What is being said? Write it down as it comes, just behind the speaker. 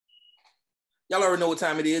Y'all already know what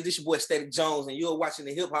time it is. This your boy Static Jones, and you're watching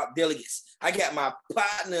the Hip Hop Delegates. I got my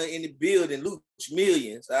partner in the building, Luch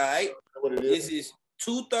Millions. All right. This is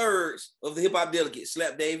 2/3 of the Hip Hop Delegates.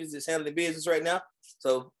 Slap Davis is handling business right now,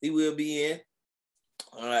 so he will be in.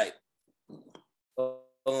 All right.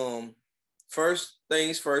 First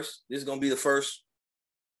things first. This is gonna be the first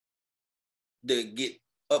to get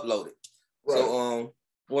uploaded. Right. So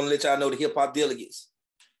want to let y'all know the Hip Hop Delegates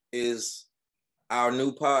is our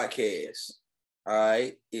new podcast. All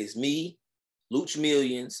right, it's me, Luch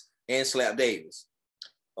Millions, and Slap Davis.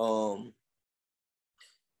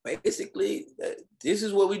 Basically, this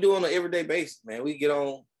is what we do on an everyday basis, man. We get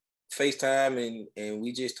on FaceTime and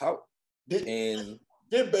we just talk. Then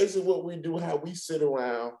basically what we do, how we sit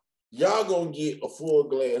around. Y'all gonna get a full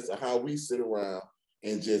glass of how we sit around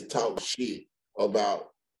and just talk shit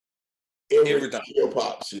about everything hip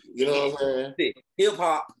hop shit. You know what I'm saying? Hip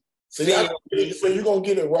hop. So you're gonna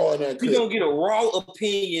get it raw and uncut. You're gonna get a raw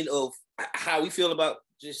opinion of how we feel about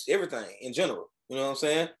just everything in general. You know what I'm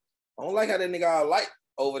saying? I don't like how that nigga all light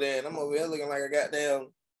over there, and I'm over here looking like a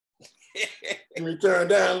goddamn. Let me turn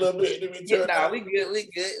down a little bit. We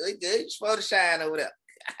good. You're supposed to shine over there.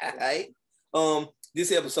 All right.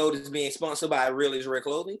 This episode is being sponsored by Real is Rare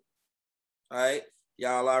Clothing. All right,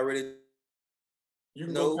 y'all already. You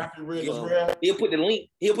can go copy Real is Rare. He'll put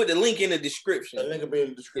the link in the description. The link will be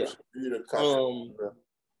in the description for you to copy.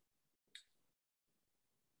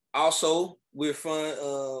 Also, we're fun.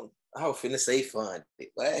 I was finna say fun.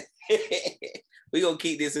 We gonna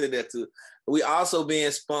keep this in there too. We also being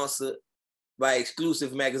sponsored by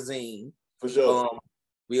Exclusive Magazine. For sure.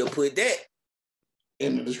 We'll put that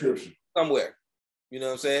in the description somewhere. You know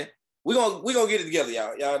what I'm saying? We're gonna get it together,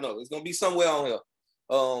 y'all. Y'all know it's gonna be somewhere on here.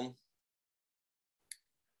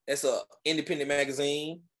 That's a independent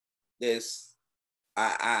magazine.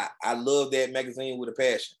 I love that magazine with a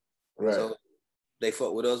passion. Right. So they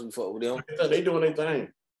fuck with us, we fuck with them. They doing their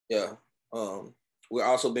thing. Yeah. We're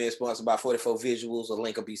also being sponsored by 44 Visuals. A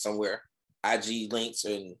link will be somewhere. IG links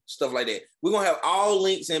and stuff like that. We're gonna have all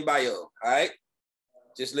links in bio. All right.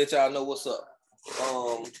 Just let y'all know what's up.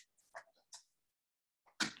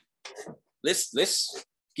 Let's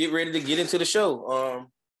get ready to get into the show.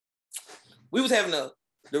 We was having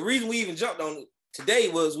the reason we even jumped on today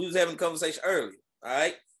was we was having a conversation earlier, all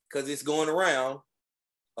right? Because it's going around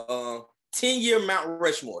 10-year Mount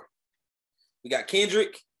Rushmore. We got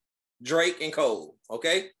Kendrick, Drake, and Cole,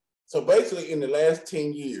 okay? So basically in the last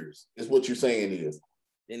 10 years is what you're saying is.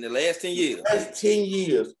 In the last 10 years. The last 10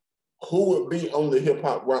 years, who would be on the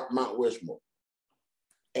hip-hop Mount Rushmore?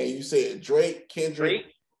 And you said Drake, Kendrick,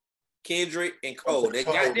 and Cole. They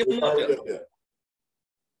got them up there.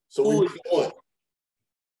 So who is the fourth?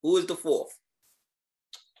 Who is the fourth?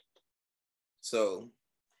 So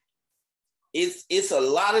it's a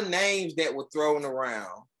lot of names that were thrown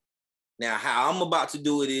around. Now, how I'm about to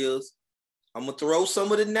do it is I'm gonna throw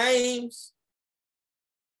some of the names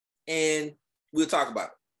and we'll talk about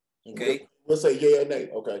it. Okay. We'll say yay or nay.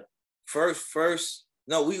 Okay. First,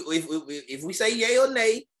 no, if we say yay or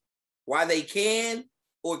nay, why they can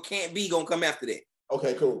or can't be gonna come after that.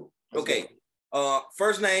 Okay, cool. Okay.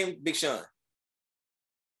 First name, Big Sean.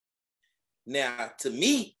 Now, to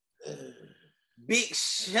me, Big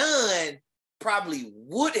Sean probably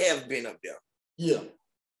would have been up there. Yeah.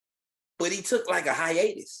 But he took like a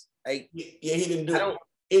hiatus. Like, yeah, he didn't do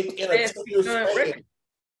it.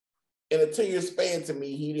 In a 10-year span, to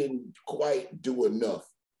me, he didn't quite do enough.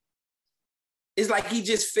 It's like he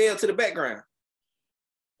just fell to the background.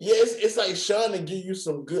 Yeah, it's like Sean to give you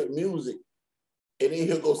some good music, and then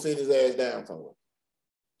he'll go sit his ass down somewhere.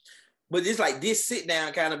 But it's like this sit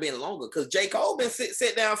down kind of been longer because J. Cole been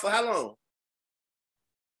sit down for how long?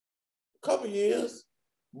 A couple years.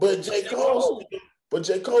 But J. Cole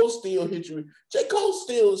still hit you. J. Cole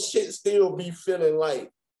still be feeling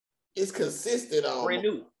like it's consistent almost. Brand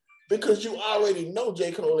new. Because you already know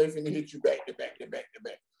J. Cole ain't finna hit you back to back to back to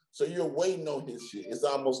back. So you're waiting on his shit. It's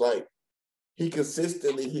almost like he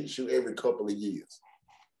consistently hits you every couple of years.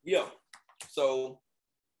 Yeah. So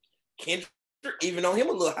Kendrick, even on him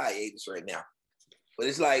a little hiatus right now. But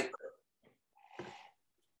it's like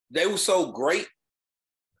they were so great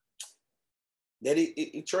that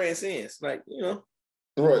it transcends. Like, you know.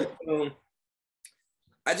 Right.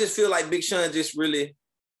 I just feel like Big Sean just really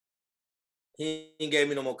he ain't gave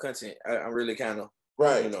me no more content. I'm really kind of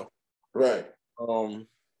right. You know. Right.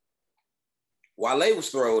 Wale was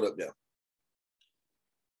thrown up there.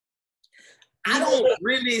 I don't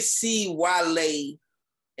really see Wale,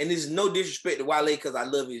 and there's no disrespect to Wale because I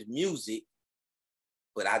love his music,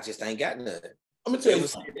 but I just ain't got nothing. I'm gonna tell you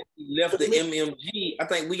something. He left the MMG. I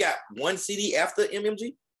think we got one CD after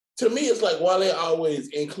MMG. to me, it's like Wale always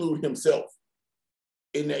include himself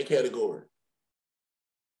in that category.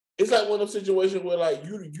 It's like one of those situations where like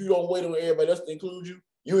you don't wait on everybody else to include you.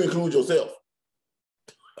 You include yourself.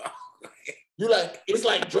 You like, it's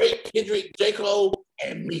like Drake, Kendrick, J. Cole,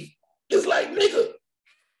 and me. It's like, nigga,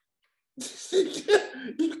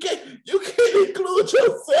 you can't include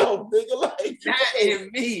yourself, nigga. Like, not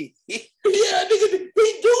in me. Yeah, nigga,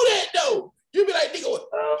 he do that though. You be like, nigga,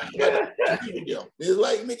 it's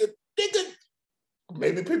like, nigga,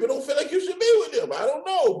 maybe people don't feel like you should be with them. I don't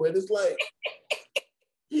know, but it's like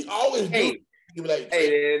he always do. He be like,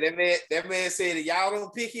 hey, that man said that y'all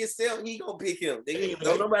don't pick himself, he gonna pick him.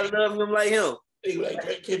 Don't nobody love him like him. He be like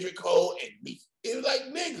Drake, Kendrick, Cole, and me. It was like,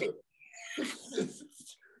 nigga.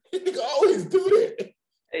 Nigga always do that.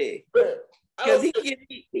 Hey, because he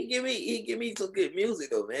give me some good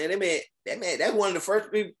music though, man. That man, that's one of the first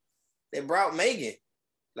people that brought Megan.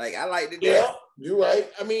 Like, I liked it. Yeah, you're right.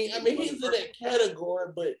 I mean, he's in that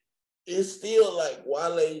category, but it's still like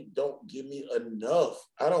Wale don't give me enough.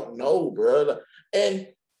 I don't know, bro. And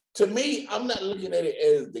to me, I'm not looking at it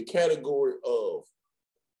as the category of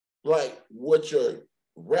like what your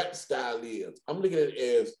rap style is. I'm looking at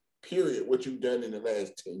it as period what you've done in the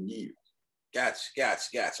last 10 years. Gotcha.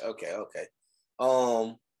 Okay.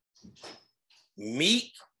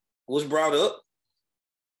 Meek was brought up,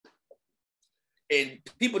 and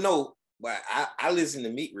people know why I listen to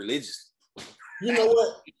Meek religiously. You know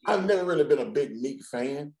what? I've never really been a big Meek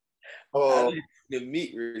fan. I listen to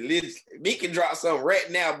Meek religiously. Meek can drop something right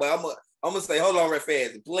now, but I'm gonna say, hold on right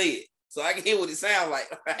fast and play it so I can hear what it sounds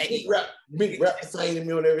like. Meek rap the same to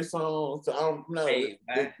me on every song, so I'm not a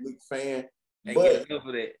big Meek fan. But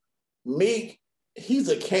Meek, he's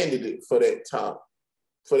a candidate for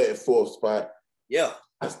that fourth spot. Yeah,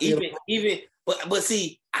 but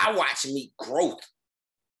see, I watch Meek growth.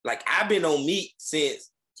 Like, I've been on Meek since.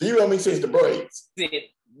 So you know me since the Braids?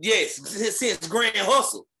 Since Grand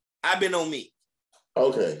Hustle, I've been on Meek.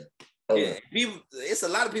 Okay. Yeah, it's a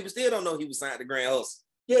lot of people still don't know he was signed to Grand Hustle.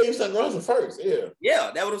 Yeah, he was signed to Grand Hustle first. Yeah. Yeah,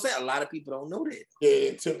 that's what I'm saying. A lot of people don't know that. Yeah,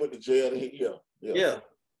 and Tip went to jail. Yeah.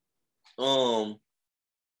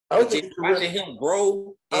 I was just watching him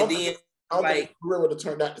grow, and then I don't think his career would have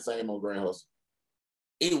turned out the same on Grand Hustle.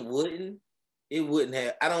 It wouldn't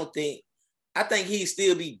have. I think he'd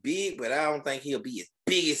still be big, but I don't think he'll be as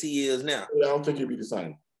big as he is now. Yeah, I don't think he'll be the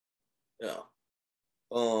same. Yeah.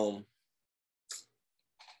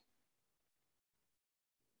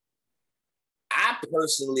 I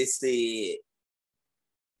personally said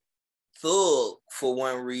Thug for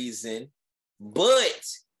one reason, but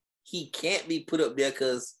he can't be put up there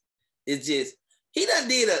because it's just he ain't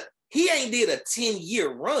did a 10-year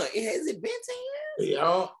run. Has it been 10 years?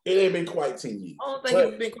 Yeah, it ain't been quite 10 years. I don't think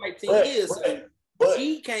it's been quite 10 years. But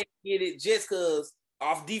he can't get it just because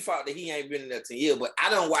off default that he ain't been in there 10 years. But I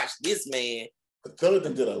don't watch this man. But Thug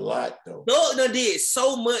did a lot though. Thug done did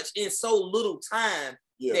so much in so little time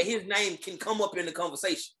that his name can come up in the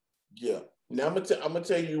conversation. Yeah. Now I'm gonna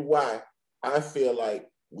tell you why I feel like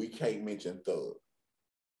we can't mention Thug.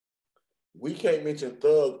 We can't mention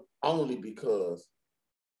Thug only because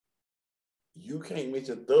you can't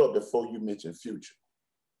mention Thug before you mention Future.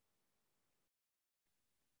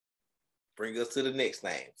 Bring us to the next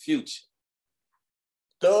thing, Future.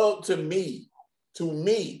 Thug to me,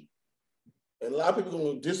 and a lot of people are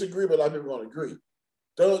going to disagree, but a lot of people are going to agree.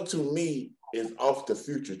 Thug to me is off the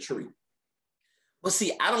Future tree. But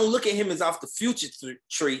see, I don't look at him as off the Future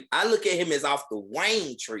tree. I look at him as off the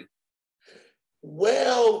Wayne tree.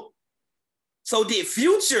 Well, so did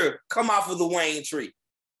Future come off of the Wayne tree?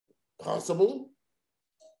 Possible.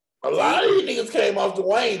 A lot of these niggas came off the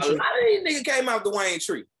Wayne tree. A lot of these niggas came off the Wayne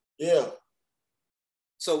tree. Yeah.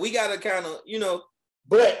 So we gotta kind of,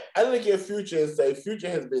 But I look at Future and say Future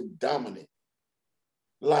has been dominant.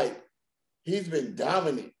 Like, he's been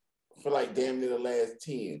dominant for like damn near the last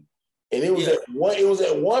 10. And it was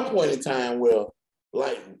at one point in time where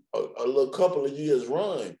like a little couple of years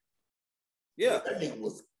run. Yeah. That nigga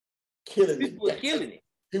was killing it. People were killing it.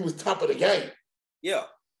 He was top of the game. Yeah.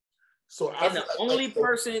 So the only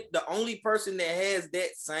person that has that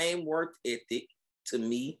same work ethic to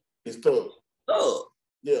me is Thug. Thug.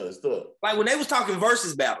 Yeah, it's Thug. Like when they was talking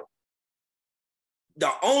versus battle,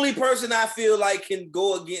 the only person I feel like can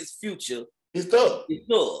go against Future is Thug.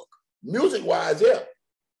 Music wise, yeah.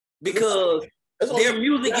 Because their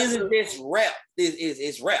music isn't just rap.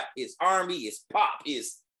 It's rap. It's R&B. It's pop.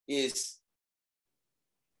 It's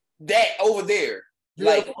that over there.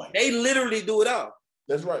 They literally do it all.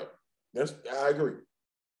 That's right. I agree.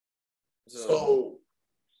 So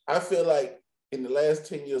I feel like in the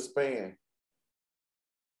last 10-year span,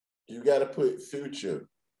 you got to put Future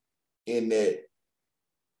in that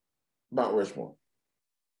Mount Rushmore.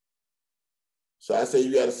 So I say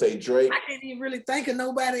you got to say Drake. I can't even really think of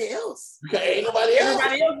nobody else. Ain't nobody else.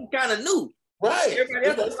 Everybody else is kind of new. Right. Everybody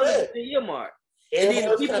else is under the 10-year mark. And then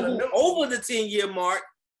the people who over the 10-year mark,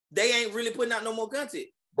 they ain't really putting out no more content.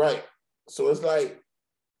 Right. So it's like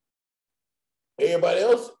everybody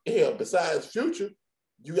else here besides Future,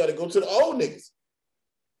 you got to go to the old niggas.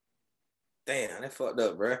 Damn, that fucked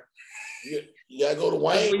up, bro. You got to go to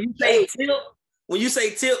Wayne. When you say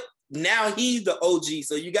Tip, now he's the OG,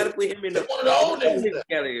 so you got to put him in one of the old niggas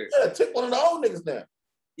category. Yeah, Tip one of the old niggas now.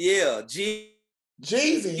 Yeah,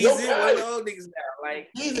 Jeezy, yo guy. One of the old niggas now. Like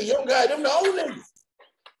Jeezy, yo guy, them the old niggas.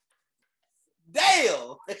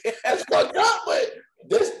 Damn. That's fucked up, but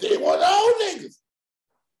they one of the old niggas.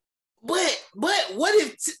 But what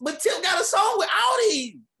if Tip got a song with all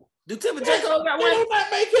these? Do Tip and J. Cole got one? That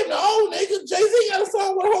might make him the old nigga. Jay-Z got a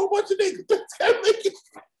song with a whole bunch of niggas.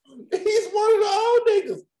 He's one of the old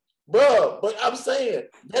niggas. Bro, but I'm saying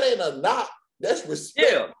that ain't a knock. That's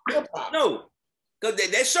respect. Yeah. Hip-hop. No. Because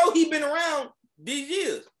that show he been around these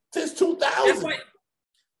years. Since 2000.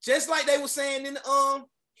 Just like they were saying in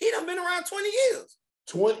he done been around 20 years.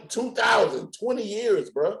 20 years,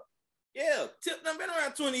 bro. Yeah, Tip done been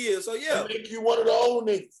around 20 years. So yeah. They make you one of the old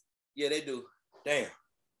niggas. Yeah, they do. Damn.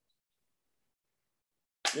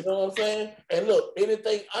 You know what I'm saying? And look,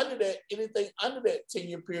 anything under that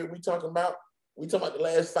 10-year period we talking about the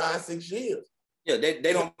last 5-6 years. Yeah,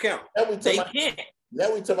 they don't count. They can't.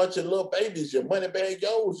 Now we talking about your little babies, your money bag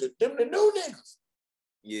yo's, them the new niggas.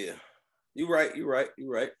 Yeah. You're right.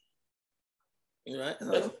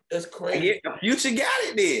 That's crazy. Yeah, Future got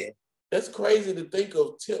it there. That's crazy to think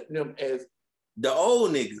of Tip them as the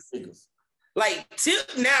old niggas. Like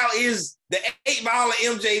Tip now is the 8-Ball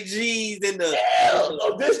MJGs and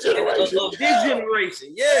of this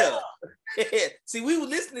generation. Yeah. See, we were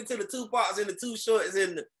listening to the Tupacs and the Too Shorts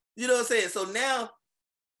and you know what I'm saying? So now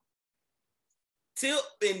Tip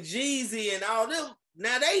and Jeezy and all them,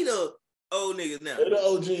 now they the old niggas now. They the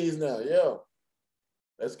OGs now, yeah.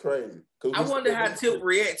 That's crazy. I wonder how Tip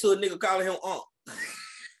react to a nigga calling him Unc.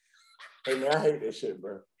 Hey man, I hate that shit,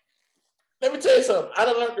 bro. Let me tell you something. I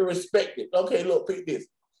don't learn to respect it. Okay, look, pick this.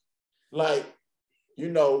 Like, you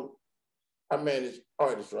know, I manage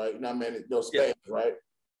artists, right? And I manage those staff, right?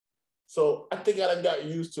 So I think I done got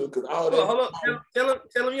used to it because all that. Hold on.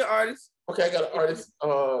 Tell him your artist. Okay, I got an artist,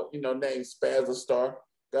 named Spazza Star.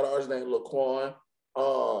 Got an artist named Laquan.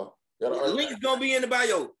 Got an artist. Link's gonna be in the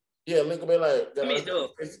bio. Yeah, link will be like. Got an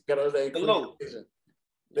artist named Hello.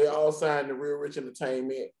 They all signed to Real Rich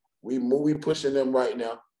Entertainment. We pushing them right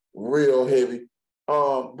now, real heavy.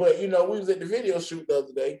 But we was at the video shoot the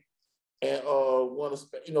other day, and one of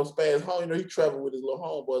Spaz's home, he traveled with his little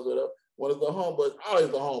homeboys with her. One of the homeboys, all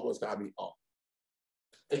his little homeboys got me on.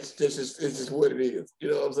 It's just what it is.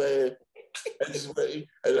 You know what I'm saying? It's just what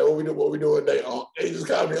we doing today. They just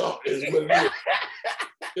call me on. It's what it is.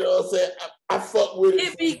 You know what I'm saying? I fuck with it.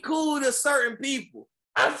 It be cool to certain people.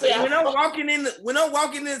 I say when I'm walking in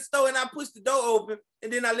the store and I push the door open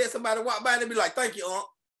and then I let somebody walk by and they be like, "Thank you, Unc."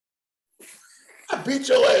 I beat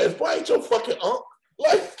your ass. Why ain't your fucking Unc?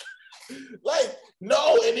 Like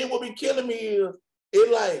no. And then what be killing me is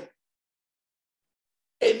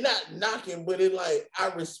it not knocking, but it like I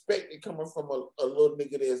respect it coming from a little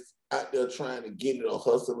nigga that's out there trying to get it or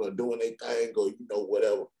hustle or doing their thing or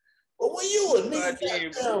whatever. But when you a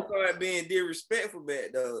nigga start being disrespectful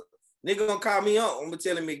back though. Nigga gonna call me up. I'm gonna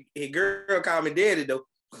tell him his girl call me daddy though.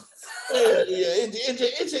 Yeah.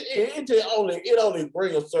 It only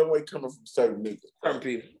bring a certain way coming from certain niggas. Certain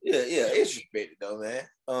people. Yeah, it's respected though,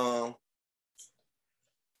 man.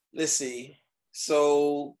 Let's see.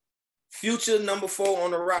 So Future number 4 on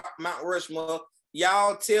the Mount Rushmore.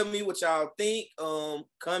 Y'all tell me what y'all think.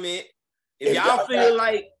 Comment. If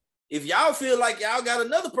y'all feel like y'all got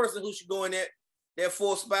another person who should go in that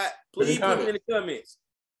 4th spot, please put it in the comments.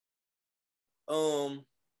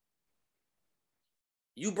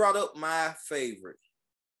 You brought up my favorite.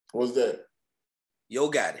 What's that? Yo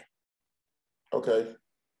Gotti. Okay.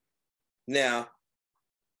 Now,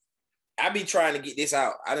 I be trying to get this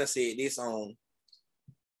out. I done said this on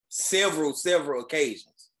several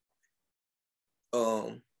occasions.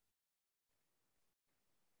 Yo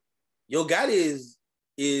Gotti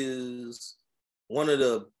is one of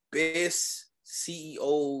the best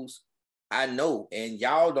CEOs I know, and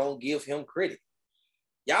y'all don't give him credit.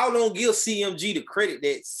 Y'all don't give CMG the credit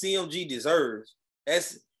that CMG deserves.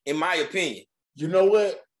 That's in my opinion. You know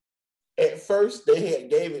what? At first, they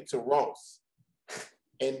gave it to Ross.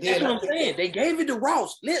 And then that's what I'm saying. They gave it to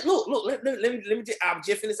Ross. Look. Let me. I'm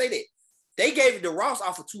just finna say that they gave it to Ross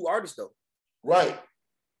off of 2 artists though. Right.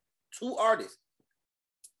 two artists,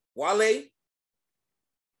 Wale,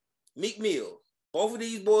 Meek Mill. Both of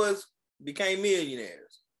these boys became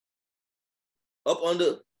millionaires up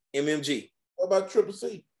under MMG. What about Triple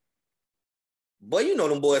C? But you know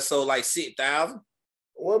them boys sold like 6,000.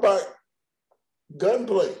 What about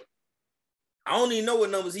Gunplay? I don't even know what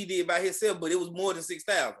numbers he did by himself, but it was more than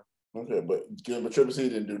 6,000. Okay, but Triple C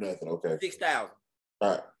didn't do nothing. Okay, 6,000. All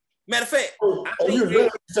right. Matter of fact, I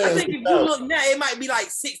think if you look now, it might be like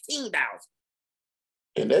 16,000.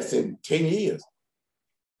 And that's in 10 years.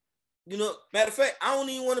 You know, matter of fact, I don't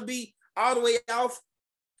even want to be all the way off.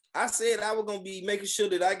 I said I was gonna be making sure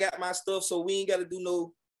that I got my stuff, so we ain't got to do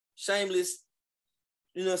no shameless,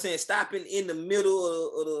 you know what I'm saying, stopping in the middle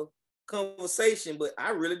of the conversation. But I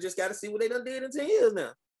really just got to see what they done did in 10 years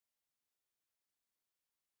now.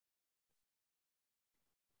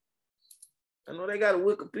 I know they got a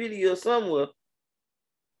Wikipedia somewhere.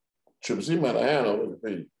 Triple C might have had a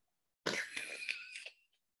Wikipedia.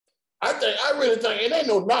 I really think it ain't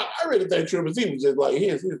no knock. I really think Triple C was just like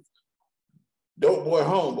his dope boy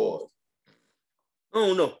homeboys. I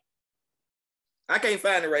don't know. I can't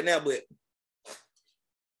find it right now, but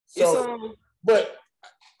so, but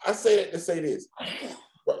I say that to say this.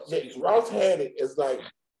 Ross had it as like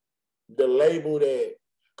the label that,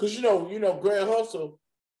 because you know, Grand Hustle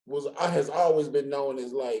has always been known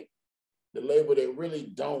as like the label that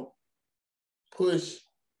really don't push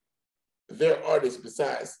their artists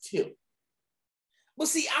besides Tip. But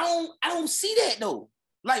see, I don't see that though.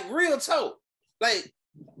 Like real talk. Like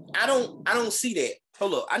I don't see that.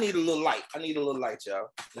 Hold up, I need a little light. Y'all.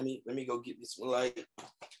 Let me go get this one light.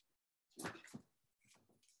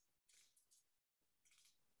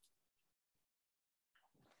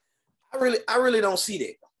 I really don't see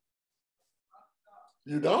that.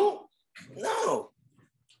 You don't? No.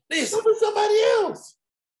 Listen. Look at somebody else.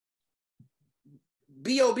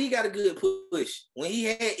 B.O.B. got a good push. When he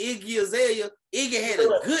had Iggy Azalea, Iggy had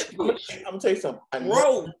a good push. I'm gonna tell you something.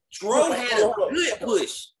 Dro had a good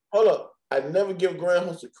push. Hold up. I never give Grand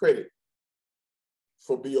Hustle credit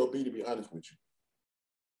for B.O.B. to be honest with you.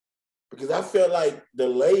 Because I felt like the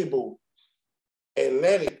label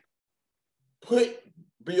Atlantic put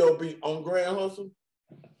B.O.B. on Grand Hustle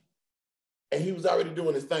and he was already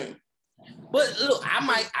doing his thing. But look, I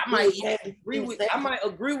might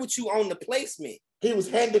agree with you on the placement. He was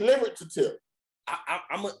hand delivered to Tip.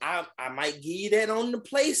 I might give you that on the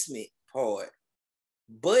placement part,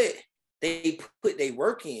 but they put their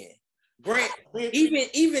work in. Grant,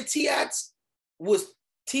 even T.I. was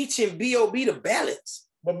teaching B.O.B. to balance.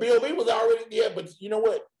 But B.O.B. was already but you know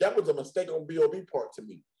what? That was a mistake on B.O.B. part to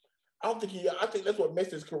me. I think that's what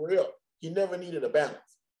messed his career up. He never needed a balance.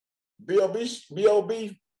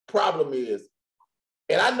 B.O.B. problem is,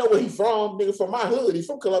 and I know where he's from, nigga, from my hood. He's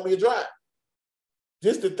from Columbia Drive.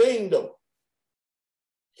 Just the thing though,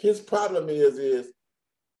 his problem is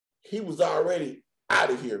he was already out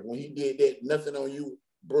of here when he did that Nothing on You,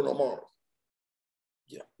 Bruno Mars.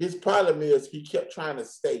 Yeah. His problem is he kept trying to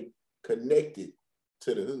stay connected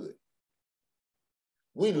to the hood.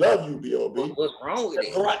 We love you, B.O.B. What's wrong with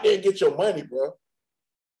it? Go out there and get your money, bro.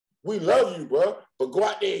 We love you, bro, but go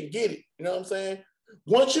out there and get it. You know what I'm saying?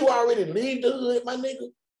 Once you already leave the hood, my nigga,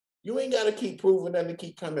 you ain't got to keep proving nothing to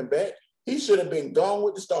keep coming back. He should have been gone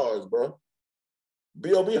with the stars, bro.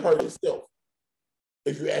 B.O.B. hurt himself,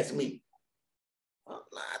 if you ask me. I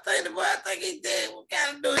think he did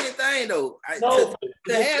kind of do anything though.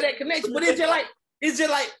 To have that connection, but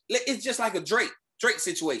it's just like a Drake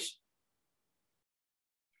situation.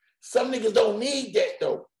 Some niggas don't need that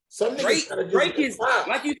though. Some niggas Drake is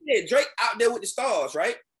like you said, Drake out there with the stars,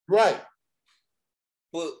 right? Right.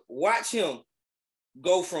 But watch him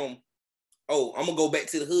go from, I'm gonna go back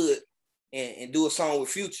to the hood and do a song with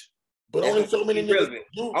Future. But only so many niggas.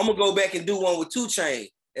 I'm gonna go back and do one with 2 Chainz.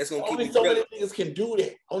 That's gonna keep me relevant. Many niggas can do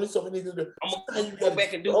that. Only so many niggas do. I'm gonna go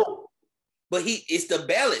back and do it. But it's the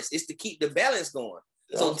balance. It's to keep the balance going.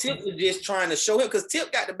 So Tip was just trying to show him because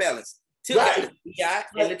Tip got the balance. Tip got the T.I.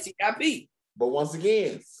 and the T.I.P. But once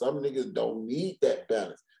again, some niggas don't need that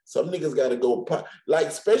balance. Some niggas got to go pop. Like,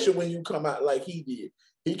 especially when you come out like he did.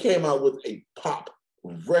 He came out with a pop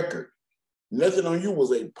record. Nothing on You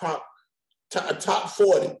was a pop top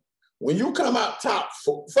 40. When you come out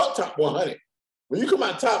fuck top 100. When you come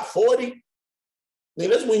out top 40, then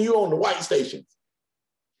that's when you on the white stations.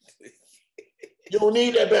 You don't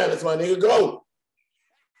need that balance, my nigga. Go.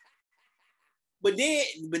 But then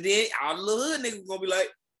all the little hood niggas gonna be like,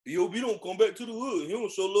 B.O.B. don't come back to the hood. He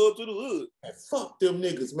don't show love to the hood. And fuck them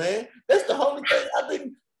niggas, man. That's the only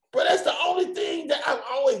thing that's the only thing that I've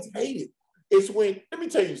always hated. It's when, let me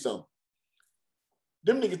tell you something.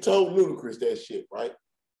 Them niggas told Ludacris that shit, right?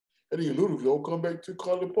 And then Ludacris don't come back to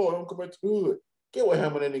Carly Paul, don't come back to the hood. Get what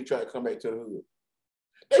Hammer and they tried to come back to the hood.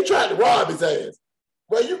 They tried to rob his ass.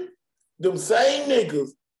 Well, them same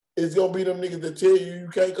niggas is gonna be them niggas that tell you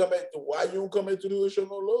can't come back to why you don't come back to the hood, show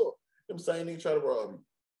no love. Them same niggas try to rob you.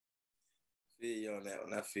 Feel you on that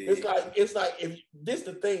one. I feel it's like if this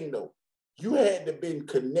the thing though, you had to been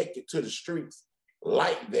connected to the streets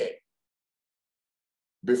like that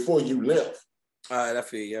before you left. All right, I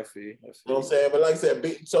feel you. You know what I'm saying? But like I said,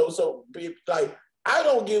 like I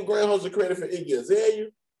don't give Grand Hustle credit for Iggy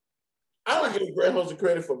Azalea. I don't give Grand Hustle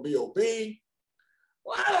credit for B.O.B.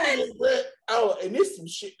 Well, I don't give and this is some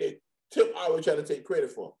shit that Tip always try to take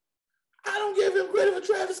credit for. I don't give him credit for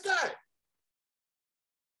Travis Scott.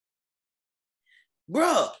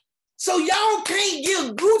 Bruh, so y'all can't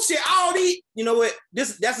give Gucci all these. You know what?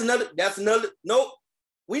 That's another. Nope.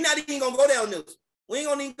 We not even gonna go down this. We ain't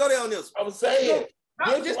gonna even go down this. I'm saying.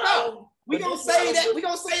 Just stop. We gonna say that. We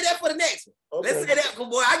gonna say that for the next one. Okay. Let's say that,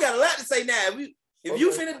 boy. I got a lot to say now. If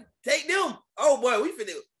you finna take them, oh boy, we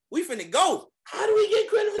finna go. How do we get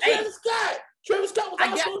credit for Travis Scott? Travis Scott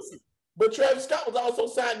was but Travis Scott was also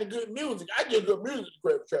signed to Good Music. I give Good Music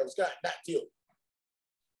credit for Travis Scott, not Tip.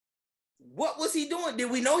 What was he doing?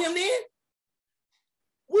 Did we know him then?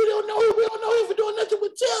 We don't know him. We don't know him for doing nothing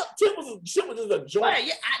with Tip. Tip was just a joint. Right,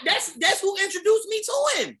 yeah, that's who introduced me to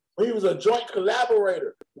him. He was a joint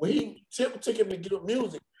collaborator. When Tip took him to Good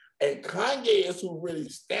Music, and Kanye is who really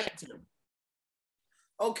stamped him.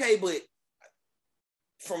 Okay, but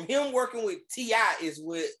from him working with T.I. is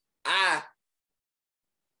what I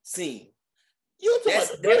seen.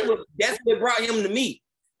 That's what brought him to me.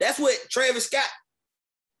 That's what Travis Scott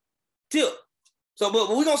Tip. So, but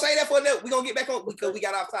we're gonna say that for that. We're gonna get back on because we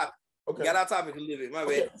got off topic. Okay. We got off topic a little bit. My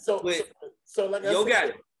bad. So like I said, got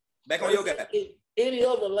it. Back on your guy. Any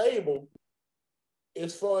other label,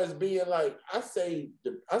 as far as being like, I say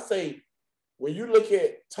when you look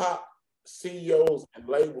at top CEOs and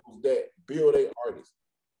labels that build their artists,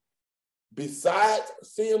 besides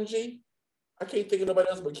CMG, I can't think of nobody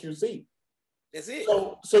else but QC. That's it.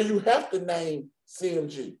 So you have to name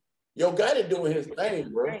CMG. Yo Gotti doing his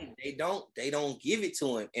thing, bro. They don't give it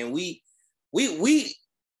to him. And we three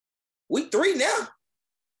now.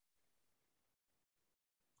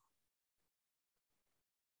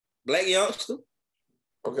 Black Youngster.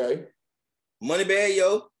 Okay. Moneybagg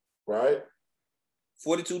Yo. Right.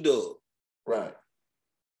 42 Dugg. Right.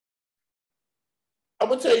 I'm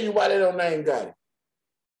gonna tell you why they don't name Gotti.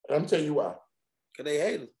 I'm gonna tell you why. Cause they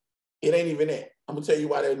hate him. It ain't even that. I'm gonna tell you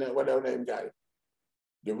why they don't name Gotti.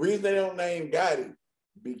 The reason they don't name Gotti,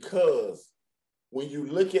 because when you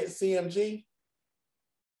look at CMG,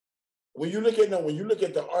 when you look at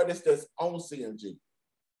the artists that's on CMG,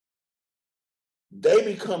 they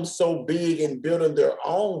become so big in building their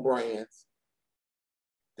own brands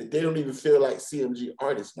that they don't even feel like CMG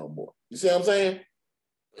artists no more. You see what I'm saying?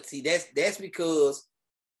 See, that's because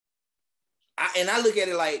I look at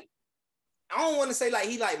it like, I don't want to say like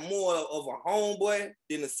he like more of a homeboy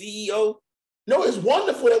than a CEO. No, it's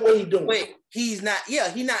wonderful that way he's doing. But he's not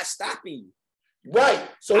stopping you. Right.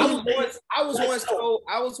 So I was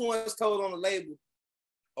once told on the label,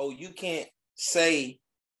 oh, you can't say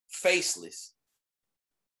Faceless.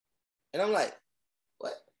 And I'm like,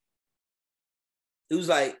 what? It was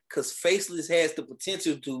like, because Faceless has the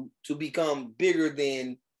potential to become bigger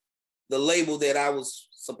than the label that I was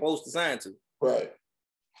supposed to sign to. Right.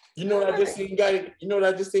 You know what I just seen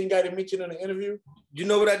Gotti mention in the interview? You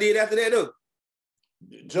know what I did after that though?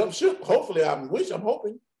 Jump ship. Hopefully, I'm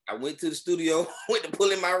hoping. I went to the studio, went to pull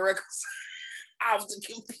in my records off the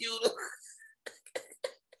computer.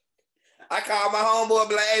 I called my homeboy,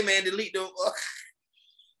 be like, hey man, delete them.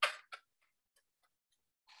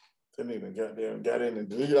 That nigga got in and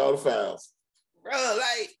deleted all the files. Bro,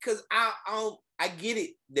 like, cause I get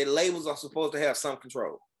it that labels are supposed to have some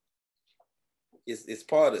control. It's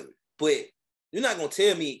part of it. But you're not gonna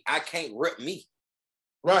tell me I can't rep me.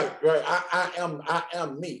 Right. I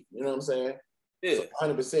am me. You know what I'm saying? Yeah. So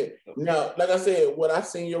 100%. Now, like I said, what I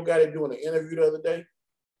seen Yo Gotti do in the interview the other day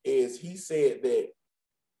is he said that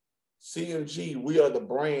CMG, we are the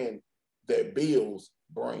brand that builds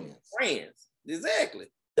brands. Brands. Exactly.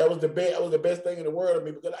 That was the best thing in the world to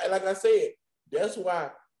me, because like I said, that's why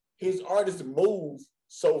his artists move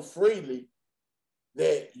so freely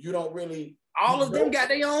that you don't really. All of them got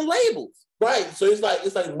their own labels. Right. So it's like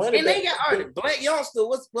money. And they got artists. Black Youngster,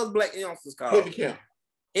 what's Black Youngsters called? Heavy Count.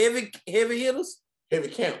 Heavy hitters? Heavy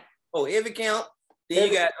Count. Oh, Heavy Count. Then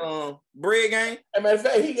you got Bread Gang. As a matter of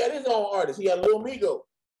fact, he got his own artist. He got Lil Migo.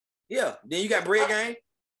 Yeah. Then you got Bread Gang.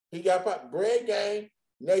 He got Bread Gang.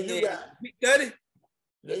 Now you got Big Daddy.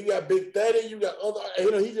 Then you got Big 30, you got other,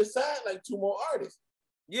 he just signed like 2 more artists.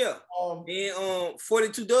 Yeah. And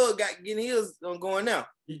 42 Dugg getting his going now.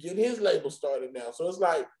 He getting his label started now. So it's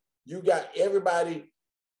like you got everybody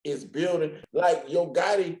is building. Like Yo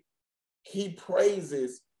Gotti, he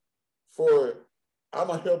praises for I'm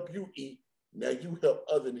gonna help you eat. Now you help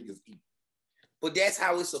other niggas eat. But that's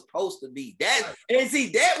how it's supposed to be. And see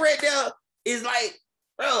that right there is like,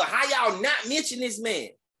 bro, how y'all not mention this man?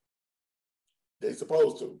 They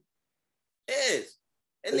supposed to. Yes.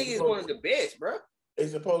 That nigga is one of the best, bro. They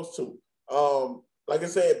supposed to. Like I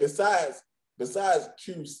said, besides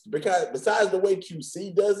QC, besides the way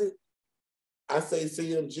QC does it, I say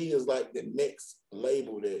CMG is like the next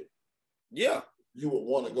label that you would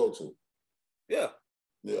want to go to. Yeah.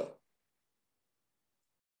 Yeah.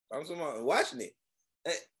 I'm watching it.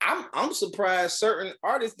 I'm surprised certain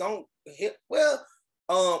artists don't hit. Well,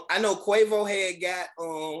 I know Quavo had got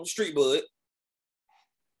Street Bud.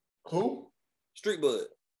 Who? Street Bud.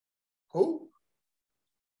 Who?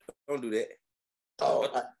 Don't do that. Oh,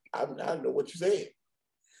 I know what you said.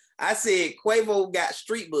 I said Quavo got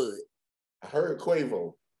Street Bud. I heard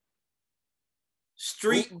Quavo.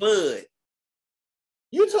 Street Bud.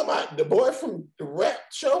 You talking about the boy from the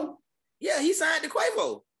rap show? Yeah, he signed to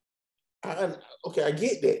Quavo. Okay, I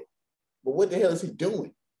get that. But what the hell is he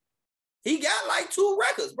doing? He got like 2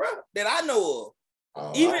 records, bro, that I know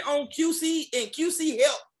of. Even on QC, and QC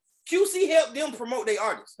helped them promote their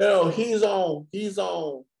artists. No, he's on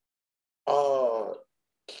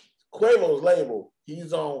Quavo's label.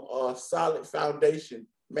 He's on Solid Foundation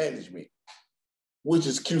Management, which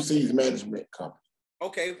is QC's management company.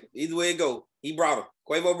 Okay, either way it go. He brought him.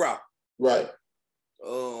 Quavo brought him. Right.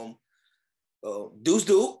 Deuce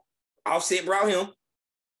Duke. Offset brought him.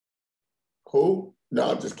 Who? No,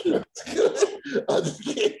 I'm just kidding. I'm just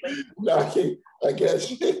kidding. No, I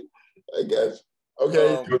guess.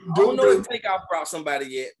 Okay. I don't know if Takeoff brought somebody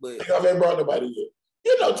yet, but Takeoff ain't brought nobody yet.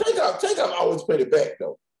 You know, Takeoff always played it back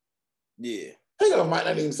though. Yeah. Takeoff might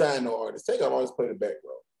not even sign no artist. Takeoff always played it back,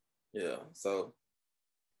 bro. Yeah. So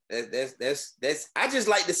that's I just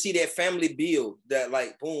like to see that family build. That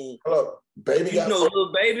like boom. Look, baby got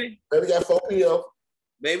little baby. Baby got 4PL.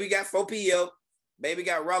 Baby got 4PL. Baby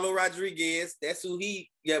got Rollo Rodriguez. That's who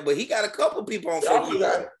but he got a couple people on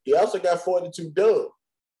 4PL. He also got 42 Dugg.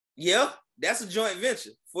 Yeah, that's a joint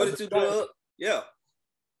venture. 42 Dugg. Yeah.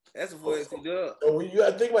 That's a 42 Dugg. So you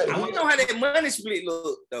gotta think about it. I don't know how that money split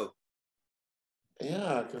look though.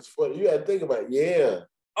 Yeah, because you gotta think about it. Yeah.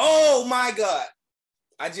 Oh my God.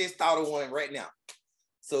 I just thought of one right now.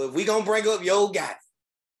 So if we gonna bring up Yo Gotti,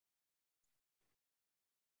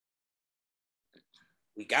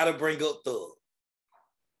 we gotta bring up Thug.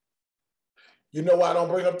 You know why I don't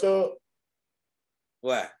bring up Thug?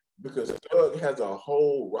 Why? Because Thug has a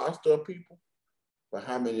whole roster of people, but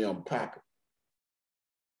how many of them popping?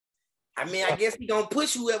 I mean, I guess he gonna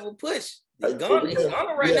push whoever push. He's Like, gonna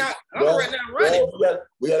right now running.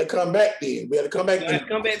 We gotta come back then. We gotta come back.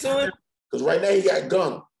 Come back to him. Because right now he got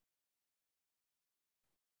Gunna.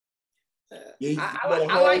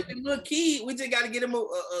 I like the little kid. We just got to get him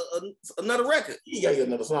another record. He got to get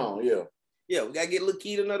another song, yeah. Yeah, we got to get Lil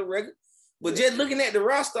Kid another record. But just looking at the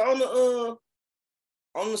roster on the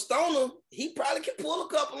Stoner, he probably can pull a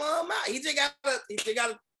couple of them out. He just got to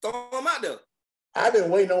throw them out there. I've been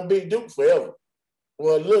waiting on Big Duke forever.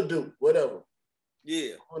 Well, Lil Duke, whatever.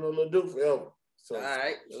 Yeah. On Lil Duke forever. So. All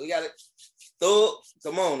right, we got it. Thug,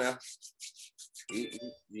 come on now.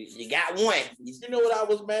 You got one. You know what I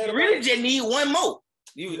was mad about? You really just need one more.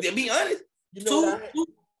 To be honest, you know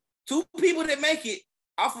two people that make it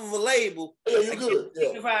off of a label. Yeah, you good.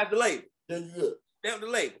 Signifies the label. Yeah, you good. That's the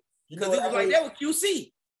label. Because it was like that with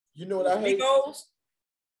QC. You know what I hate? Migos,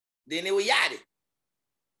 then it was Yachty.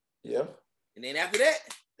 Yeah. And then after that,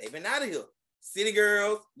 they've been out of here. City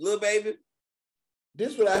Girls, Lil Baby.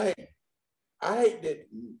 This is what I hate. I hate that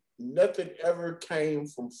nothing ever came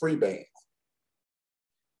from free bands.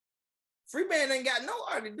 Free band ain't got no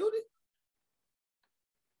artist, do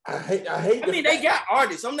they? I mean, they got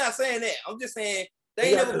artists. I'm not saying that. I'm just saying they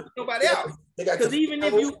ain't never put nobody else. Because even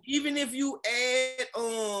if you add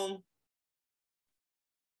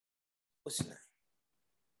what's his name?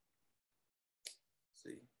 Let's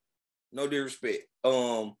see, no disrespect.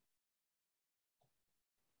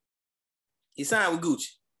 He signed with Gucci.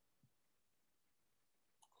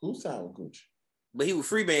 Who signed with Gucci? But he was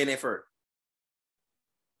free band at first.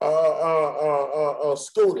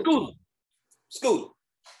 Scooter.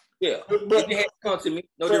 Yeah. But they had to come to me.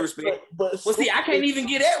 No disrespect. But see, I can't even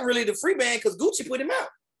get that really the free band because Gucci put him out.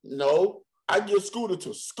 No, I give Scooter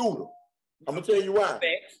to Scooter. I'm gonna tell you why.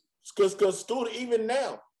 Because Scooter, even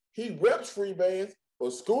now, he reps free bands,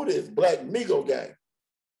 But Scooter is Black Migo gang.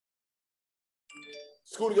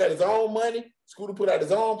 Scooter got his own money. Scooter put out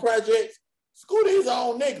his own projects. Scooter his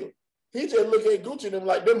own nigga. He just look at Gucci and them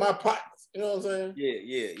like, they're my partners. You know what I'm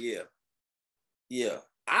saying? Yeah.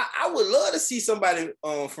 I would love to see somebody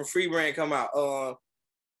from Free Brand come out.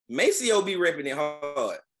 Maceo be repping it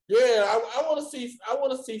hard. Yeah, I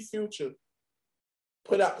want to see Future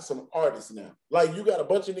put out some artists now. Like, you got a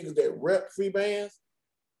bunch of niggas that rep Free Bands.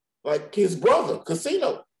 Like his brother,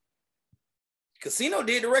 Casino. Casino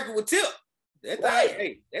did the record with Tip. That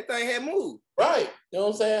thing had moved. Right. You know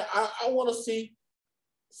what I'm saying? I want to see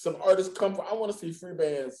some artists come from. I want to see Free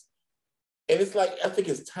Bands. And it's like, I think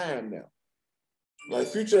it's time now. Like,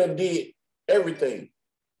 Future did everything.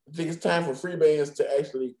 I think it's time for Free Bands to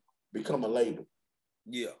actually become a label.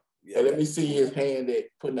 Yeah. And let me see his hand at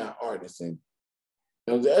putting out artists. And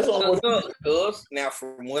you know, that's all. Because now,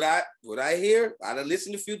 from what I hear, I done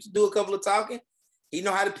listened to Future do a couple of talking. He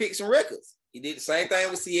know how to pick some records. He did the same thing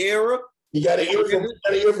with Sierra. He got an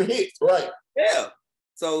ear for hits, right? Yeah.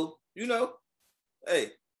 So, you know,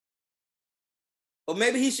 hey. Or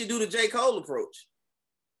maybe he should do the J. Cole approach.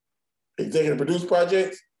 He's taking a produce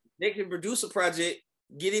project. They can produce a project,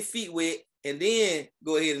 get his feet wet, and then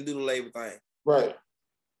go ahead and do the label thing. Right.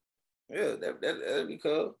 Yeah, that'd be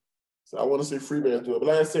cool. So I want to see Free Bands do it. But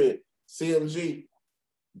like I said, CMG,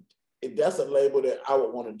 that's a label that I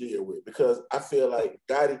would want to deal with because I feel like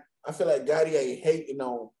Gotti ain't hating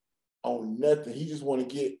on nothing. He just want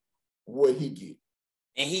to get what he get.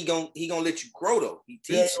 And he gonna let you grow though. He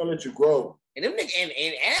ain't gonna let you grow. And them niggas, and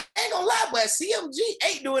I ain't gonna lie, but CMG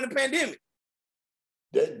ate during the pandemic.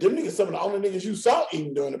 Them niggas some of the only niggas you saw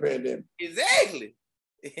eating during the pandemic. Exactly.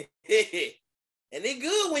 And they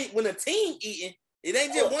good when a team eating. It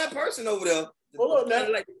ain't just one person over there. Hold on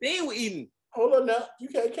now. Like the team was eating. Hold on now. You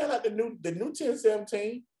can't count out the new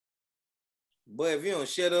 1017. But if you don't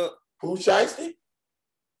shut up. Pooh Shiesty?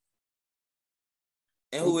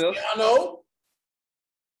 And who else? I know.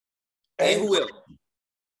 And who else?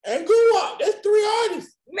 And Guwap. That's 3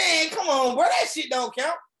 artists. Man, come on, bro. That shit don't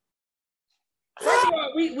count. First of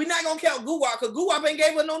all, we not gonna count Guwap because Guwap ain't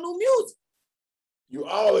gave us no new music. You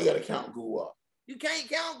always gotta count Guwap. You can't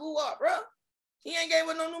count Guwap, bro. He ain't gave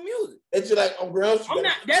us no new music. It's just like on Girls.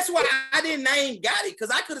 That's why I didn't name Gotti, because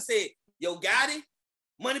I could have said, yo, Gotti,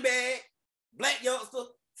 Moneybagg, Black Youngster,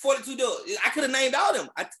 42 Dugg. I could have named all them.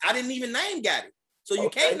 I didn't even name Gotti. So you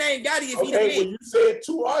can't name Gotti if he didn't. Well, you said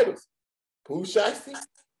 2 artists, Pooh Shiesty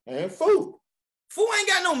and Fu. Fu ain't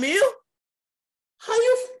got no meal. How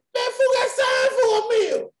you, that Fu got signed for a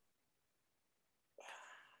meal?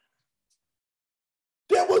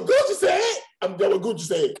 That what Gucci said. That what Gucci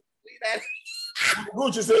said.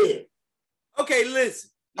 Gucci said. Okay, listen.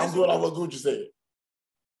 I'm going off what Gucci said.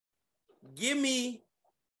 Give me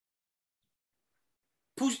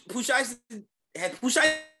Pooh Shiesty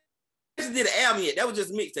did an album yet. That was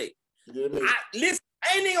just a mixtape. Listen,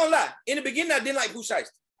 I ain't even gonna lie. In the beginning, I didn't like Pooh Shiesty.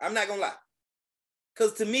 I'm not gonna lie.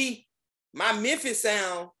 Because to me, my Memphis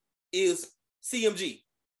sound is CMG.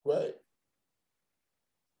 Right.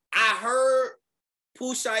 I heard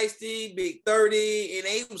Pooh Shiesty, Big 30, and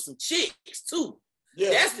they was some chicks too.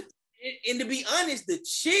 Yeah. And to be honest, the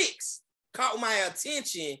chicks caught my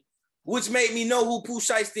attention, which made me know who Pooh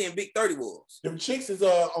Shiesty and Big 30 was. Them chicks is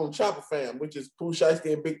on Chopper Fam, which is Pooh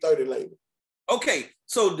Shiesty and Big 30 label. Okay,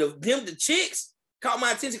 so the chicks caught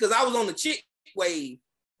my attention because I was on the chick wave.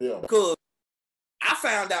 Yeah. Because I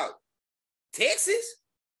found out Texas,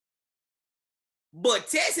 but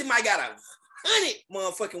Texas might got 100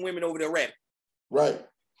 motherfucking women over there rapping. Right.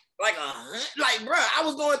 Like 100, like, bro, I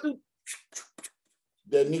was going through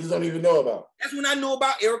that niggas don't even know about. That's when I knew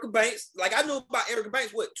about Erica Banks. Like, I knew about Erica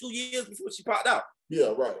Banks, 2 years before she popped out?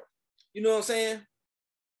 Yeah, right. You know what I'm saying?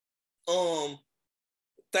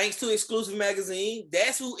 Thanks to Exclusive Magazine,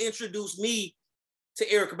 that's who introduced me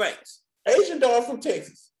to Erica Banks. Asian dog from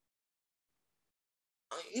Texas.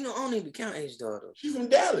 You know, I don't even count Asian dog though. She's from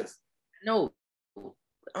Dallas. No,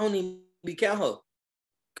 I don't even count her.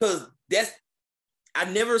 Cause I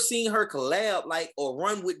never seen her collab or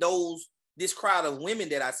run with this crowd of women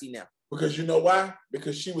that I see now. Because you know why?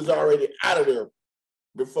 Because she was already out of there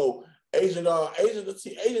before. Asian dog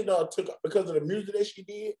took, because of the music that she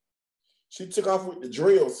did, she took off with the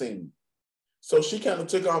drill scene. So she kind of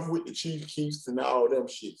took off with the Chief Keefs and all them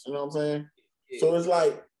shits. You know what I'm saying? Yeah. So it's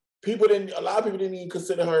like a lot of people didn't even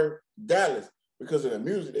consider her Dallas because of the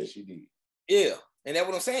music that she did. Yeah, and that's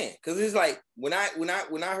what I'm saying. Because it's like when I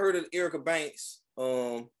heard of Erica Banks,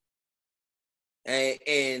 and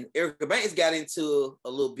Erica Banks got into a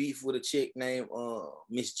little beef with a chick named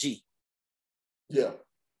Miss G. Yeah.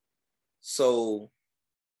 So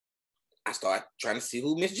I started trying to see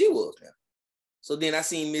who Miss G was now. So then I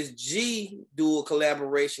seen Miss G do a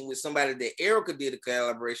collaboration with somebody that Erica did a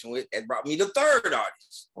collaboration with that brought me the third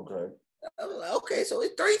artist. Okay. I was like, okay, so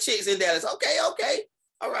it's 3 chicks in Dallas. Okay.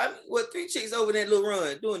 All right. Well, 3 chicks over that little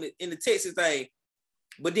run doing it in the Texas thing.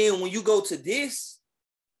 But then when you go to this,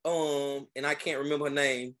 and I can't remember her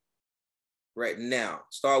name right now.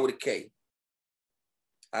 Start with a K.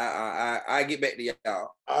 I get back to y'all.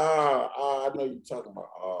 I know you're talking about.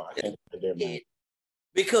 I can't think of that name.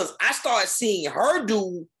 Because I started seeing her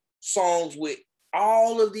do songs with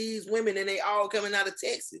all of these women, and they all coming out of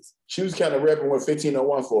Texas. She was kind of repping with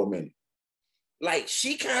 1501 for a minute. Like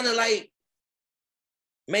she kind of like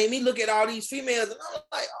made me look at all these females, and I was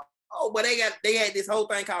like, oh, but they had this whole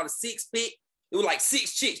thing called a 6 pick. It was like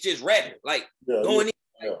 6 chicks just rapping, like going in.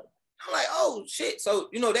 Yeah. I'm like, oh shit. So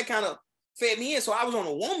that kind of fed me in. So I was on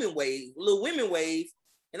a woman wave, a little women wave,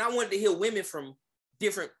 and I wanted to hear women from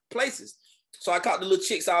different places. So I caught the little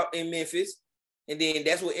chicks out in Memphis, and then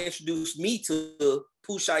that's what introduced me to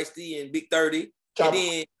Pooh Shiesty and Big 30. And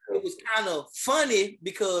then it was kind of funny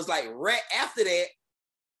because like right after that,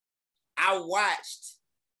 I watched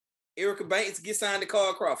Erica Banks get signed to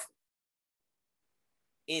Carl Crawford.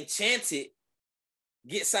 Enchanted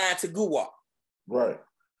get signed to Guwap. Right.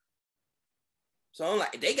 So I'm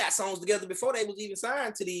like, they got songs together before they was even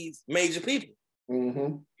signed to these major people. Mm-hmm.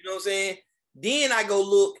 You know what I'm saying? Then I go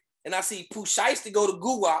look and I see Pooh Shiesty go to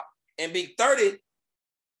Guwap and Big 30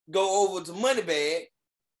 go over to Moneybagg.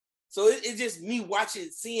 So it's just me watching,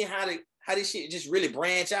 seeing how this shit just really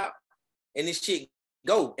branch out and this shit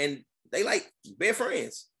go. And they like best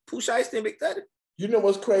friends. Pooh Shiesty and Big 30. You know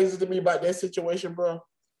what's crazy to me about that situation, bro?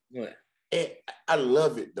 What? And I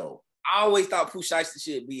love it though. I always thought Pooh Shiesty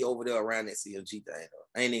should be over there around that CLG thing though.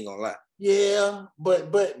 I ain't even gonna lie. Yeah, but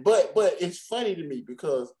it's funny to me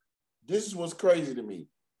because this is what's crazy to me.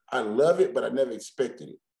 I love it, but I never expected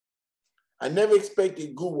it. I never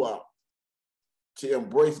expected Guwap to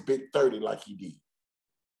embrace Big 30 like he did.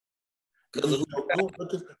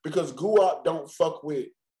 Because Guwap don't fuck with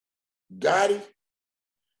Gotti.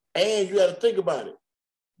 And you got to think about it.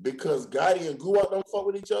 Because Gotti and Guwap don't fuck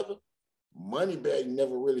with each other, Moneybagg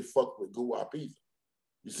never really fucked with Guwap either.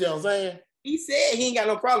 You see what I'm saying? He said he ain't got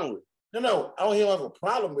no problem with it. No, I don't have a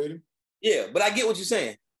problem with him. Yeah, but I get what you're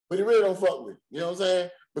saying. But he really don't fuck with him. You know what I'm saying?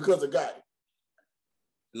 Because of Gotti.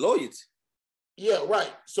 Loyalty. Yeah,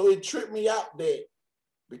 right. So it tripped me out that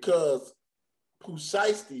because Pooh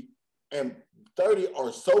Shiesty and 30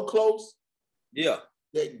 are so close. Yeah.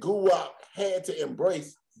 That Guwap had to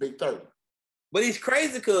embrace Big 30. But it's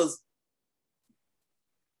crazy because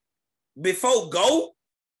before Go,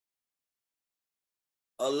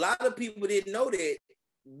 a lot of people didn't know that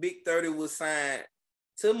Big 30 was signed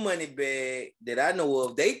to Moneybagg that I know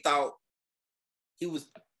of. They thought he was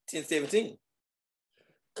 1017.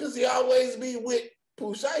 Because he always be with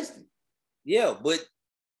Pooh Shiesty. Yeah, but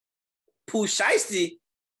Pooh Shiesty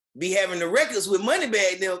be having the records with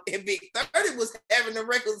Moneybagg now, and Big 30 was having the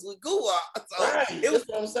records with Guwap. So right, that's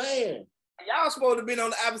what I'm saying. Y'all supposed to have been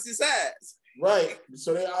on the opposite sides. Right.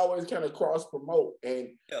 So they always kind of cross promote. And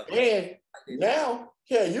now,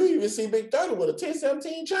 you even see Big 30 with a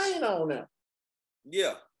 1017 chain on now.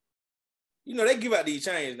 Yeah. They give out these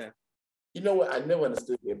chains now. You know what? I never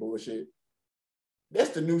understood that bullshit.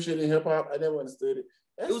 That's the new shit in hip hop. I never understood it.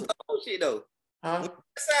 It was the old shit though. Huh? When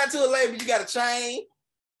you sign to a label, you got a chain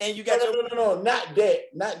and you got No, not that.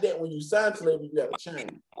 Not that when you sign to a label, you got a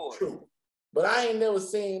chain. True. But I ain't never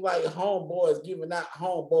seen like homeboys giving out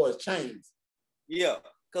homeboys chains. Yeah.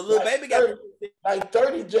 Cause Lil Baby got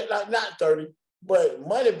 30, like not 30, but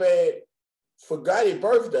Moneybagg for Gotti's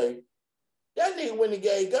birthday. That nigga went and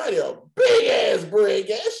gave Gotti a big ass bread.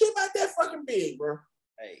 That shit about that fucking big, bro.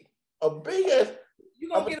 Hey. A big ass. You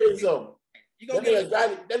gonna get something.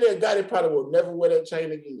 That nigga Gotti probably will never wear that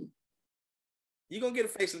chain again. You gonna get a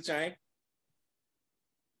faceless chain.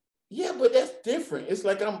 Yeah, but that's different. It's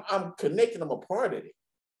like I'm connected. I'm a part of it.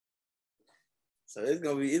 So it's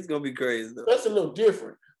gonna be crazy though. That's a little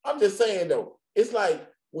different. I'm just saying though. It's like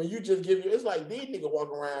when you just give you. It's like these niggas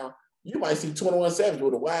walking around. You might see 21 Savage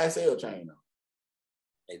with a YSL chain on.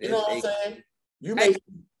 Hey, you know what I'm saying?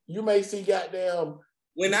 You may see goddamn.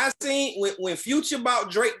 When I seen when Future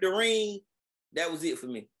bought Drake the ring, that was it for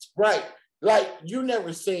me. Right. Like you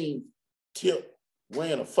never seen Tip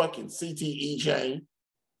wearing a fucking CTE chain.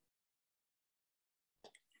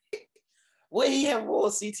 Well, he had wore a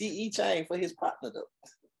CTE chain for his partner though.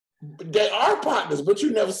 They are partners, but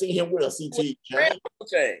you never seen him wear a CTE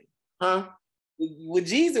chain. Huh? Would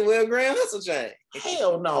Jesus wear a Grand Hustle chain?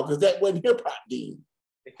 Hell no, because that wasn't hip hop then.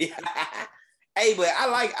 Hey, but I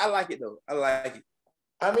like it though. I like it.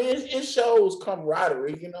 I mean, it shows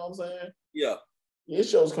camaraderie. You know what I'm saying? Yeah. It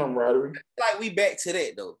shows camaraderie. Like we back to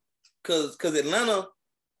that though, cause Atlanta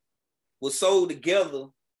was sold together,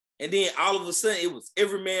 and then all of a sudden it was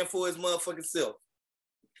every man for his motherfucking self.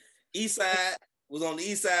 East side was on the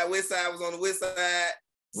east side, west side was on the west side.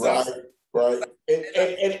 Right. And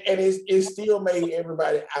it still made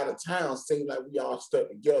everybody out of town seem like we all stuck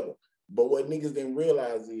together. But what niggas didn't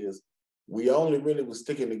realize is we only really was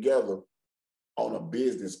sticking together on a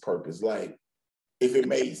business purpose, like if it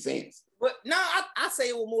made sense. But no, I say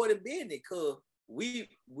it was more than business, cause we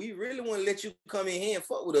really want to let you come in here and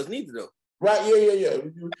fuck with us neither though. Right, yeah.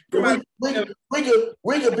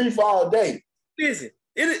 We could beef all day. Listen,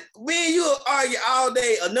 me and you argue all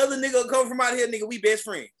day. Another nigga come from out here, nigga, we best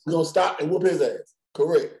friends. We gonna stop and whoop his ass.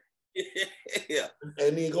 Correct. Yeah.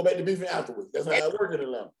 And then go back to beefing afterwards. That's how it worked in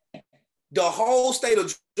Atlanta. The whole state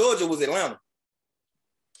of Georgia was Atlanta.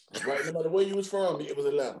 Right, no matter where you was from, it was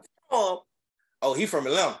Atlanta. Oh, he from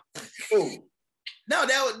Atlanta. Ooh. No,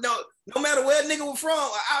 that was no matter where a nigga was from,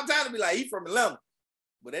 I was trying to be like, he from Atlanta.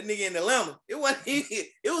 But that nigga in Atlanta, it wasn't he.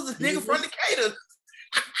 It was a nigga from Decatur.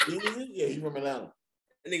 Yeah, he from Atlanta.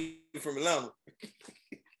 That nigga from Atlanta.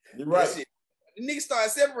 You're right. The nigga started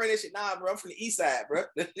separating that shit. Nah, bro, I'm from the east side, bro.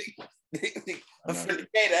 I'm from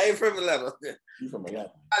Decatur. I ain't from Atlanta. You from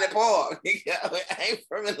Atlanta. Park. I ain't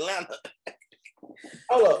from Atlanta.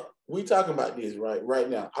 Hold up. We talking about this right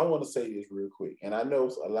now. I want to say this real quick. And I know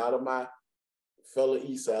a lot of my fellow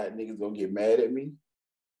east side niggas gonna get mad at me,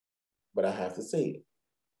 but I have to say it.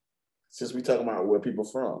 Since we talking about where people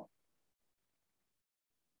from.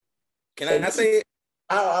 Can I say it?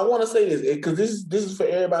 I want to say this because this is for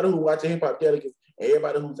everybody who watching Hip Hop Delegates and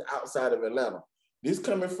everybody who's outside of Atlanta. This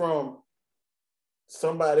coming from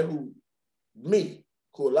somebody who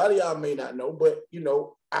a lot of y'all may not know, but you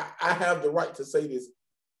know, I have the right to say this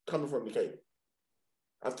coming from Decatur.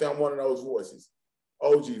 I found one of those voices,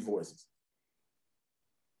 OG voices.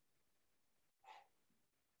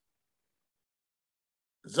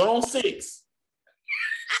 Zone 6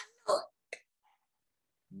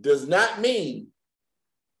 does not mean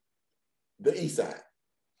the east side.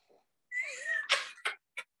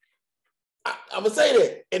 I'm gonna say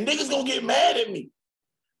that. And niggas gonna get mad at me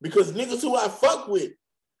because niggas who I fuck with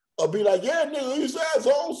will be like, yeah, nigga, east side,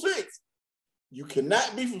 Zone 6. You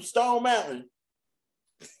cannot be from Stone Mountain.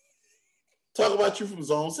 Talk about you from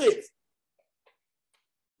Zone 6.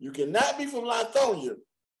 You cannot be from Lithonia.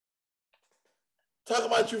 Talk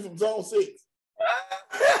about you from Zone 6.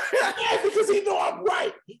 Because he know I'm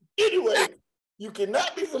right. Anyway, you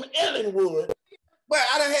cannot be from Ellenwood. But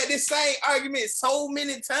I done had this same argument so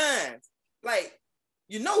many times. Like,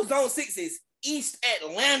 you know, Zone 6 is East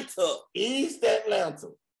Atlanta. East Atlanta.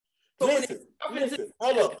 Listen,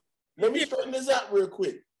 hold up. Let me straighten this out real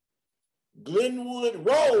quick. Glenwood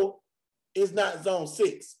Road is not Zone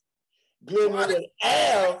 6. Glenwood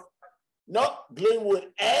Ave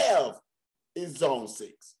is Zone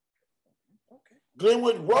 6. Okay.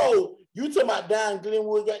 Glenwood Road, you talking about down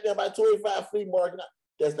Glenwood, got there by 25 Flea Market.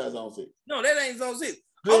 That's not Zone 6. No, that ain't Zone 6.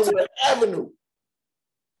 Glenwood Avenue.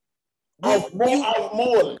 Off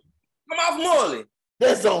Moreland. Come off Moreland.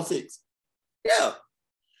 That's Zone 6. Yeah.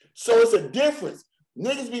 So it's a difference.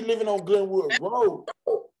 Niggas be living on Glenwood Road.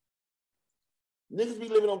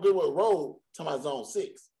 Talking about Zone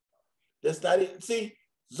 6. That's not it. See,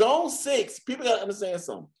 Zone 6, people gotta understand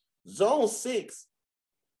something. Zone 6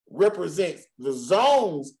 represents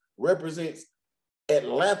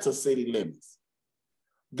Atlanta city limits.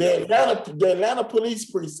 The Atlanta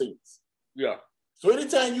police precincts. Yeah. So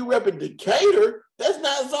anytime you rep in Decatur, that's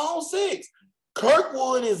not Zone 6.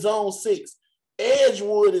 Kirkwood is Zone 6.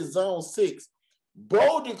 Edgewood is Zone 6.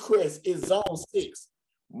 Boulder Crest is Zone 6.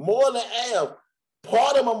 Moreland Ave,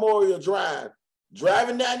 part of Memorial Drive.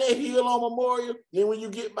 Driving down that hill on Memorial, then when you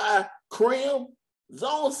get by Crim,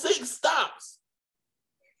 Zone 6 stops.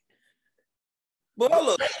 But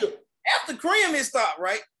look, after Crim it stopped,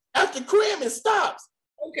 right? After Crim it stops.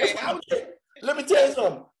 Okay. Let me tell you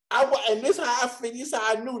something. And this how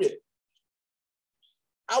I knew that.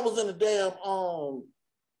 I was in a damn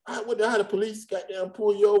how the police got down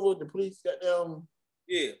pull you over. The police got down.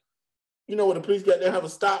 Yeah. You know when the police got down have a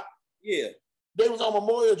stop? Yeah. They was on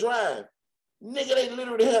Memorial Drive. Nigga, they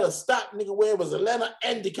literally had a stop, nigga, where it was Atlanta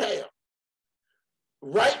and DeKalb.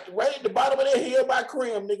 Right at the bottom of that hill by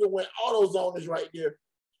Crim, nigga, when AutoZone is right there.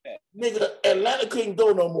 Yeah. Nigga, Atlanta couldn't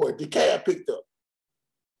go no more. DeKalb picked up.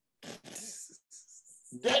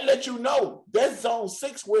 That let you know that's Zone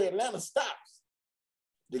 6 where Atlanta stops.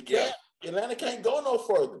 DeKalb, Atlanta can't go no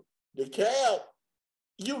further. DeKalb,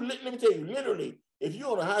 let me tell you, literally, if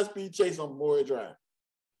you're on a high-speed chase on Memorial Drive,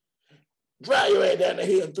 Drive your ass down the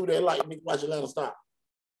hill and through that light, nigga, watch Atlanta stop.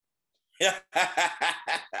 They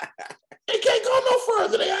can't go no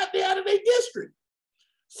further. They out there out of their district.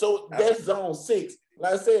 So that's zone 6.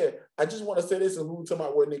 Like I said, I just want to say this and we were talking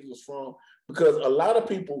about where niggas was from, because a lot of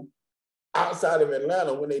people outside of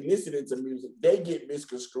Atlanta, when they listen to music, they get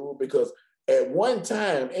misconstrued because at one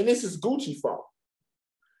time, and this is Gucci fault,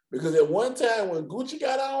 because at one time when Gucci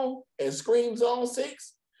got on and screamed Zone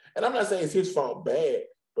 6, and I'm not saying it's his fault bad,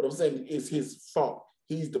 but I'm saying it's his fault.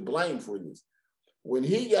 He's to blame for this. When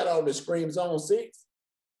he got on the Scream Zone 6,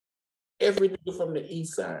 every nigga from the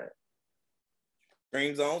east side.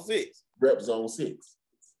 Scream Zone 6. Rep Zone 6.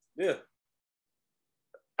 Yeah.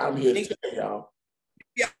 I'm here to tell y'all.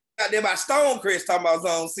 Yeah, out there by Stonecrest talking about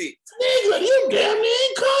Zone 6. Nigga, you damn near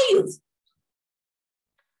ain't Kanye's.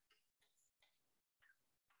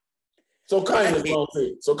 So Kanye's Zone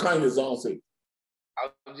 6. So Kanye's Zone 6.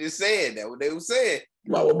 I'm just saying that what they were saying.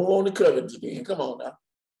 You might well move on to coverage again. Come on now.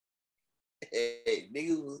 Hey,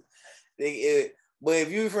 niggas, but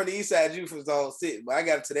if you from the east side, you from Zone 6. But I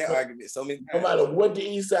got to that argument so many times. No matter what the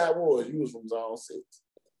east side was, you was from Zone 6.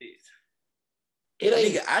 It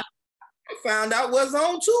ain't. Nigga, I found out what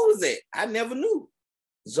Zone 2 was at. I never knew.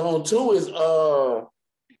 Zone 2 is at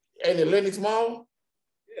the Lenox Mall?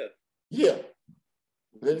 Yeah.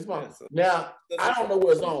 Lenox Mall. Yeah, so now, I don't know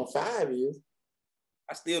where Zone 5 is.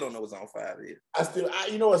 I still don't know what Zone 5 is.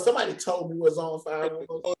 You know what? Somebody told me what Zone 5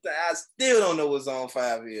 was. I still don't know what Zone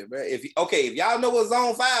 5 is, bro. If y'all know what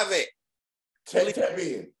Zone 5 at, tap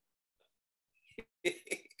in.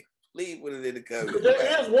 Please put it in the comments.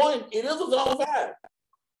 There is one. It is a Zone 5.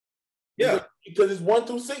 Yeah. Because it's 1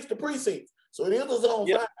 through 6, the precincts. So it is a Zone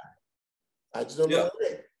 5. I just don't know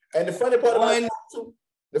that. And the funny part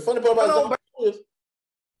about Zone 2 is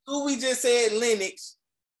 2, we just said Lenox.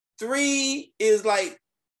 3 is like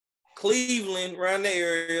Cleveland, around that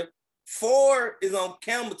area. 4 is on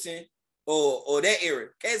Campbellton or that area,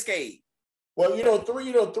 Cascade. Well,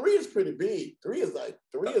 3 is pretty big. 3 is like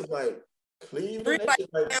Cleveland. 3 like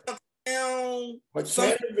downtown,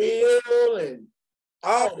 McCannville and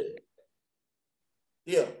all that.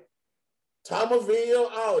 Yeah. Thomasville,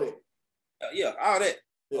 all that. Yeah, all that.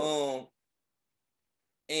 Yeah.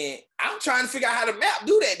 And I'm trying to figure out how the map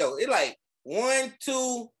do that though. It's like 1,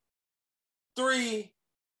 2, 3,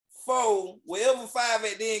 4, wherever 5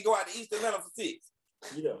 at, then go out to East Atlanta for 6.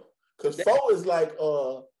 Yeah, because 4 is like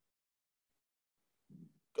 4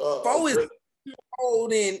 is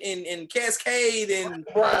old and Cascade and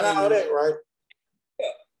all that, right? Yeah.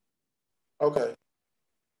 Okay.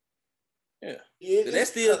 Yeah. So that's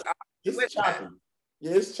still it's choppy.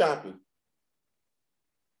 Yeah, it's choppy.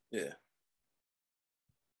 Yeah.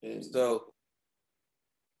 And so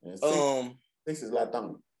 6 is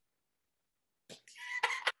Latin.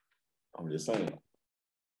 I'm just saying.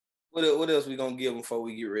 What else we gonna give them before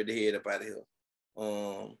we get ready to head up out of here?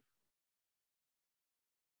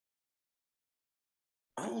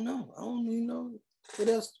 I don't know. I don't even know what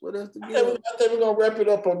else to give. I think we're gonna wrap it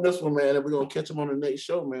up on this one, man, and we're gonna catch them on the next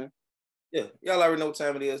show, man. Yeah, y'all already know what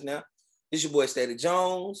time it is now. It's your boy Static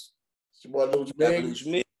Jones. It's your boy Luch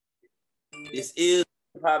Mig. This is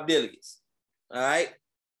Pop Delegates. All right.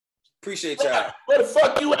 Appreciate y'all. Where the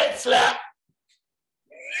fuck you at, Slap?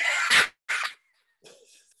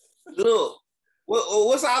 Look,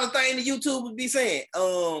 what's all the thing that YouTube would be saying?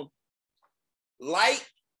 Like,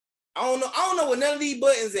 I don't know what none of these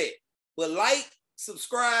buttons at, but like,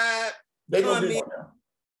 subscribe, comment.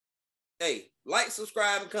 Hey, like,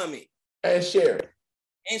 subscribe, and comment. And share.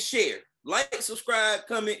 Like, subscribe,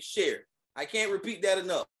 comment, share. I can't repeat that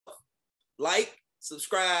enough. Like,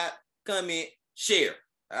 subscribe, comment, share.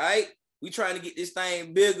 All right? We trying to get this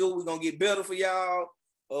thing bigger. We're gonna get better for y'all.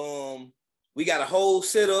 We got a whole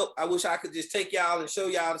setup. I wish I could just take y'all and show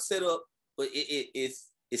y'all the setup, but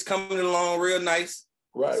it's coming along real nice.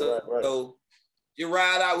 Right. So you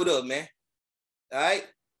ride out with us, man. All right?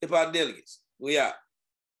 Hip Hop Delegates. We out.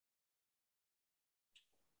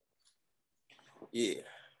 Yeah.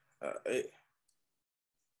 All right.